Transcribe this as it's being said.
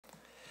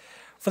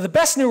For the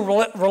best new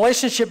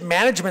relationship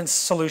management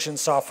solution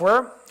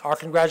software, our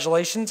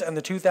congratulations and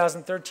the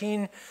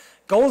 2013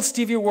 Gold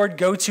Stevie Award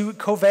go to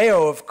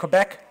Coveo of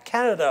Quebec,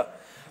 Canada,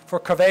 for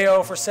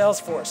Coveo for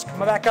Salesforce.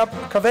 Come back up,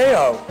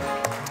 Coveo.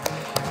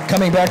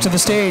 Coming back to the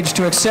stage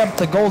to accept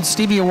the Gold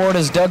Stevie Award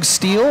is Doug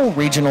Steele,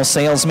 Regional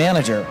Sales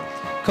Manager.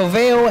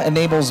 Coveo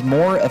enables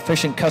more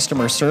efficient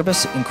customer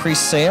service,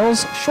 increased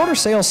sales, shorter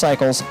sales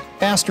cycles,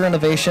 faster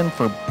innovation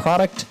for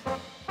product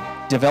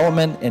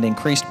development, and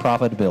increased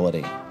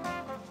profitability.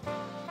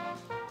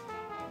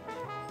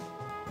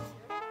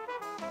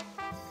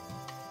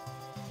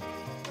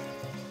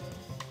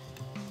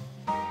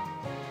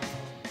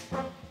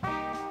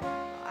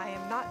 I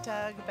am not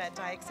Doug, but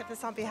I accept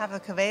this on behalf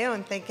of Coveo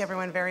and thank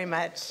everyone very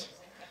much.